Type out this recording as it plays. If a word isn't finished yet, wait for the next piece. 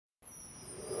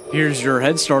Here's your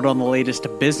head start on the latest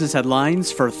business headlines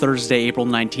for Thursday, April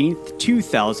 19th,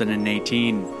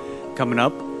 2018. Coming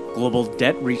up, global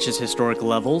debt reaches historic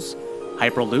levels,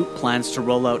 Hyperloop plans to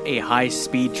roll out a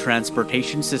high-speed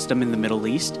transportation system in the Middle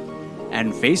East,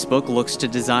 and Facebook looks to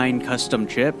design custom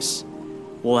chips.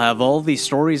 We'll have all these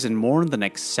stories and more in the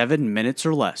next 7 minutes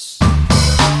or less.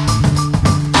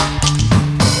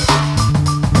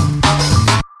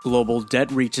 Global debt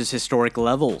reaches historic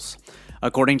levels.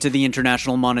 According to the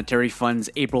International Monetary Fund's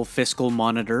April Fiscal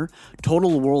Monitor,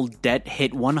 total world debt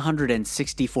hit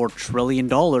 $164 trillion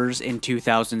in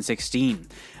 2016,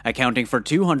 accounting for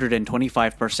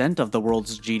 225% of the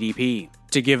world's GDP.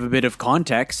 To give a bit of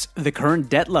context, the current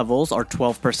debt levels are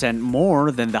 12%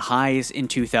 more than the highs in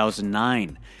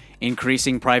 2009.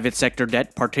 Increasing private sector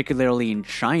debt, particularly in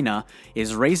China,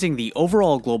 is raising the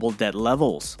overall global debt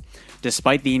levels.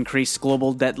 Despite the increased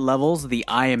global debt levels, the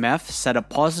IMF set a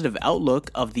positive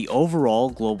outlook of the overall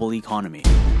global economy.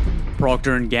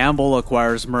 Procter & Gamble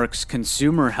acquires Merck's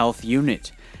consumer health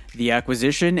unit. The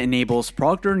acquisition enables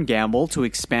Procter & Gamble to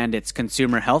expand its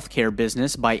consumer healthcare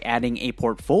business by adding a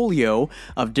portfolio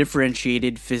of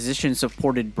differentiated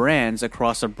physician-supported brands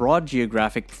across a broad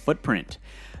geographic footprint.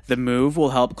 The move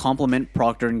will help complement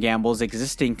Procter & Gamble's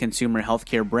existing consumer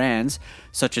healthcare brands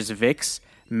such as Vicks,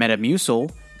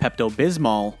 Metamucil,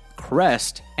 Pepto-Bismol,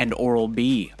 Crest, and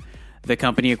Oral-B. The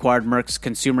company acquired Merck's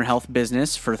consumer health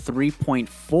business for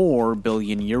 3.4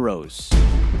 billion euros.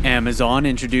 Amazon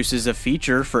introduces a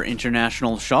feature for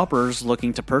international shoppers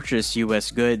looking to purchase U.S.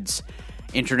 goods.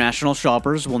 International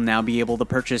shoppers will now be able to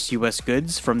purchase U.S.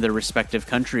 goods from their respective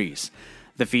countries.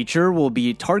 The feature will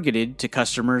be targeted to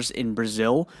customers in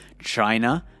Brazil,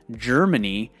 China,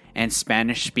 Germany, and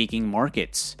Spanish-speaking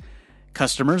markets.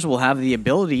 Customers will have the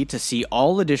ability to see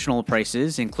all additional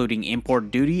prices, including import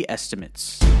duty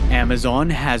estimates.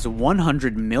 Amazon has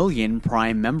 100 million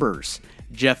Prime members.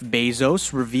 Jeff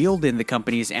Bezos revealed in the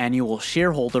company's annual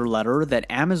shareholder letter that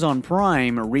Amazon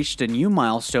Prime reached a new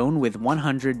milestone with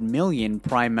 100 million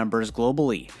Prime members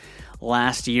globally.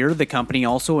 Last year, the company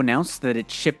also announced that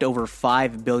it shipped over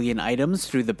 5 billion items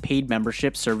through the paid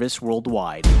membership service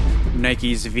worldwide.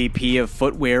 Nike's VP of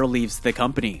footwear leaves the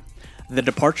company. The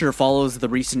departure follows the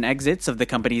recent exits of the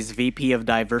company's VP of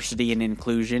Diversity and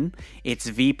Inclusion, its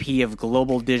VP of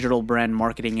Global Digital Brand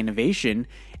Marketing Innovation,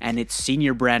 and its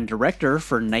Senior Brand Director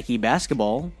for Nike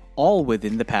Basketball, all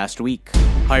within the past week.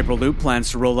 Hyperloop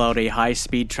plans to roll out a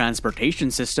high-speed transportation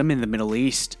system in the Middle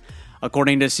East.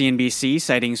 According to CNBC,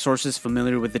 citing sources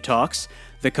familiar with the talks,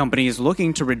 the company is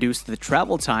looking to reduce the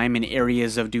travel time in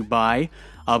areas of Dubai,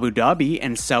 Abu Dhabi,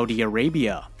 and Saudi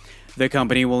Arabia. The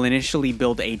company will initially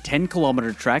build a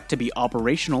 10-kilometer track to be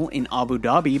operational in Abu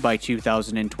Dhabi by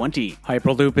 2020.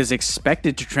 Hyperloop is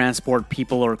expected to transport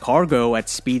people or cargo at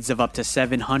speeds of up to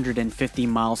 750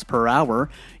 miles per hour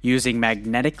using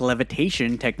magnetic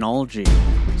levitation technology.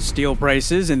 Steel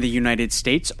prices in the United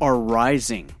States are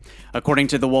rising. According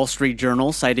to the Wall Street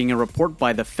Journal, citing a report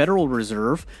by the Federal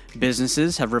Reserve,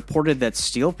 businesses have reported that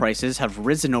steel prices have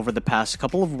risen over the past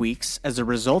couple of weeks as a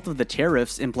result of the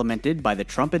tariffs implemented by the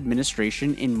Trump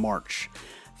administration in March.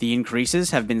 The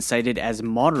increases have been cited as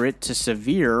moderate to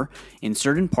severe in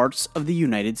certain parts of the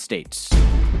United States.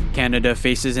 Canada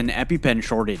faces an EpiPen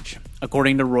shortage.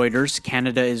 According to Reuters,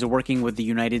 Canada is working with the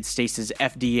United States'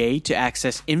 FDA to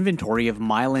access inventory of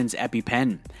Mylan's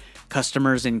EpiPen.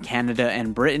 Customers in Canada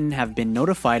and Britain have been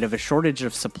notified of a shortage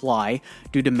of supply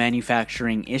due to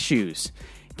manufacturing issues.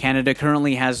 Canada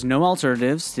currently has no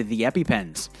alternatives to the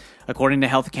EpiPens. According to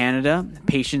Health Canada,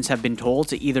 patients have been told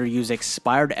to either use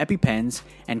expired EpiPens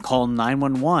and call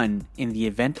 911 in the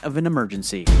event of an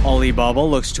emergency. Alibaba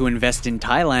looks to invest in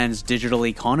Thailand's digital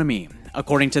economy.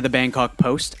 According to the Bangkok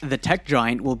Post, the tech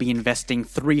giant will be investing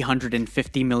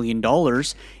 $350 million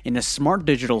in a smart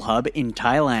digital hub in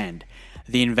Thailand.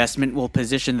 The investment will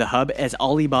position the hub as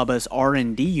Alibaba's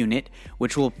R&D unit,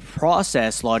 which will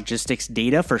process logistics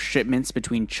data for shipments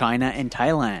between China and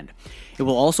Thailand. It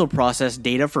will also process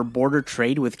data for border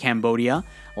trade with Cambodia,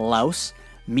 Laos,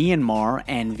 Myanmar,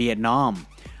 and Vietnam.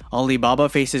 Alibaba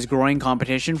faces growing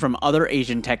competition from other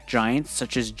Asian tech giants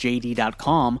such as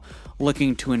JD.com,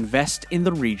 looking to invest in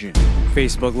the region.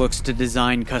 Facebook looks to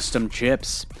design custom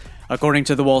chips. According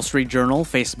to the Wall Street Journal,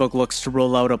 Facebook looks to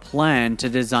roll out a plan to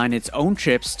design its own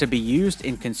chips to be used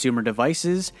in consumer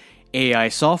devices, AI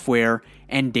software,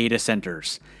 and data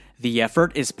centers. The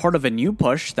effort is part of a new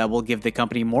push that will give the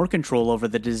company more control over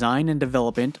the design and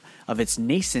development of its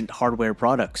nascent hardware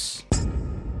products.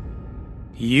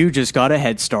 You just got a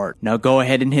head start. Now go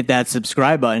ahead and hit that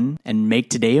subscribe button and make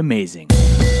today amazing.